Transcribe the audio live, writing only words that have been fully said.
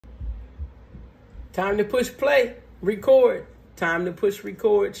Time to push play, record. Time to push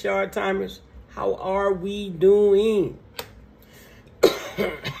record, Shard Timers. How are we doing?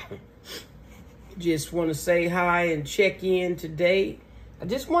 Just want to say hi and check in today. I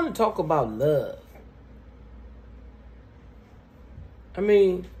just want to talk about love. I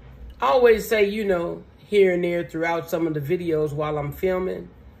mean, I always say, here and there throughout some of the videos while I'm filming,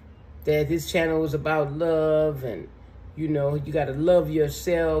 that this channel is about love and, you got to love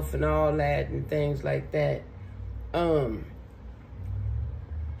yourself and all that and things like that. But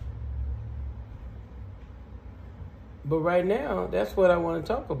right now, that's what I want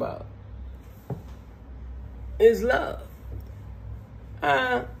to talk about. Is love.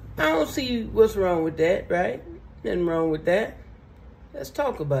 I don't see what's wrong with that, right? Nothing wrong with that. Let's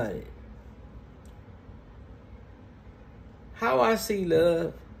talk about it. How I see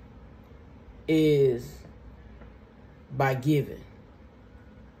love is by giving.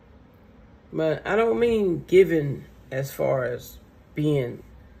 But I don't mean giving as far as being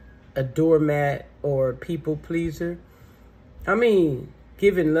a doormat or people pleaser. I mean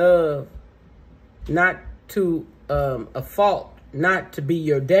giving love not to a fault, not to be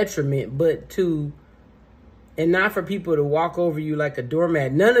your detriment, but to, and not for people to walk over you like a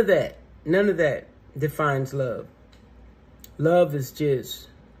doormat. None of that defines love. Love is just,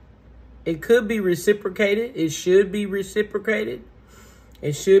 it could be reciprocated. It should be reciprocated.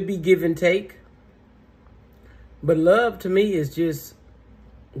 It should be give and take. But love to me is just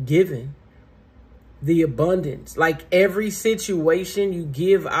giving. The abundance. Like every situation you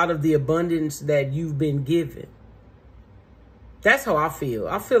give out of the abundance that you've been given. That's how I feel.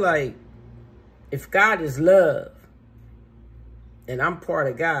 I feel like if God is love and I'm part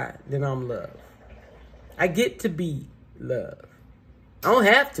of God, then I'm love. I get to be love. I don't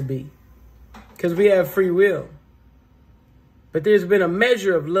have to be, because we have free will. But there's been a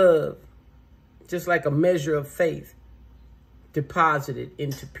measure of love, just like a measure of faith, deposited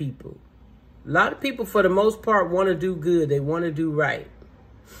into people. A lot of people, for the most part, want to do good. They want to do right.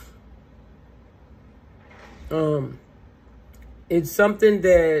 It's something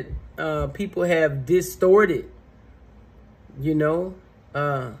that people have distorted.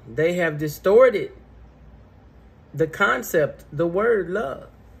 They have distorted the concept, the word love.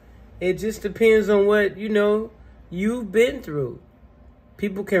 It just depends on what, you've been through.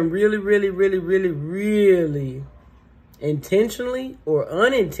 People can really, really, really, really, really intentionally or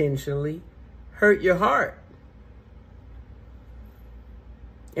unintentionally hurt your heart.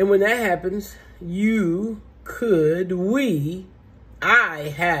 And when that happens,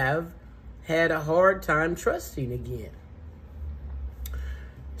 I have had a hard time trusting again.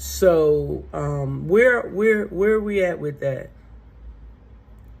 So, where are we at with that?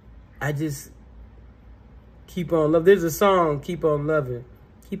 I just keep on love. There's a song, Keep On Loving.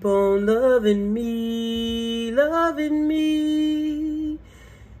 Keep on loving me, loving me.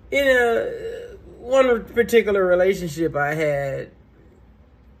 One particular relationship I had,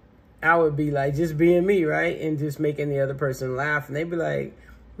 I would be like just being me, right? And just making the other person laugh. And they'd be like,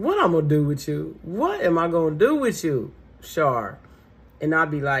 what I'm going to do with you? What am I going to do with you, Shar? And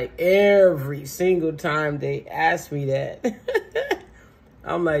I'd be like, every single time they ask me that,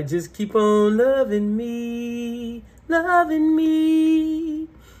 I'm like, just keep on loving me, loving me.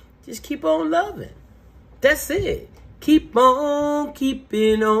 Just keep on loving. That's it. Keep on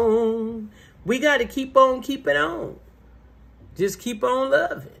keeping on. We got to keep on keeping on. Just keep on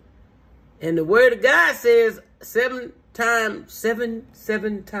loving. And the word of God says 7 times 7.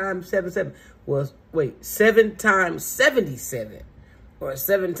 Well, wait, 7 times 77. Or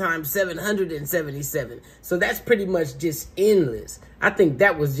 7 times 777. So that's pretty much just endless. I think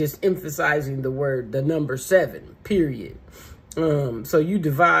that was just emphasizing the number 7, period. So you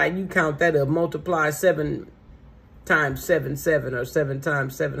divide, you count that up, multiply 7 times 77 or 7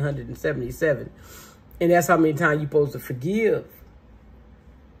 times 777. And that's how many times you're supposed to forgive.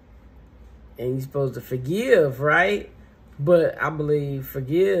 And you're supposed to forgive, right? But I believe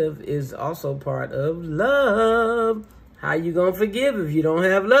forgive is also part of love. How you gonna forgive if you don't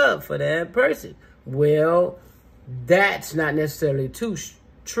have love for that person? Well, that's not necessarily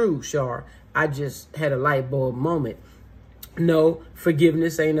true, Shar. I just had a light bulb moment. No,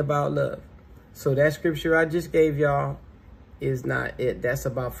 forgiveness ain't about love. So that scripture I just gave y'all is not it. That's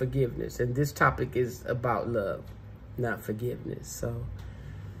about forgiveness. And this topic is about love, not forgiveness. So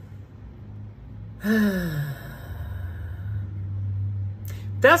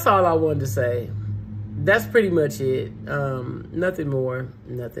that's all I wanted to say. That's pretty much it. Nothing more,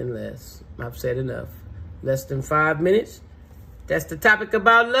 nothing less. I've said enough. Less than 5 minutes. That's the topic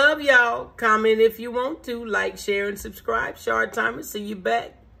about love, y'all. Comment if you want to. Like, share, and subscribe. Shard Timers, see you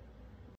back.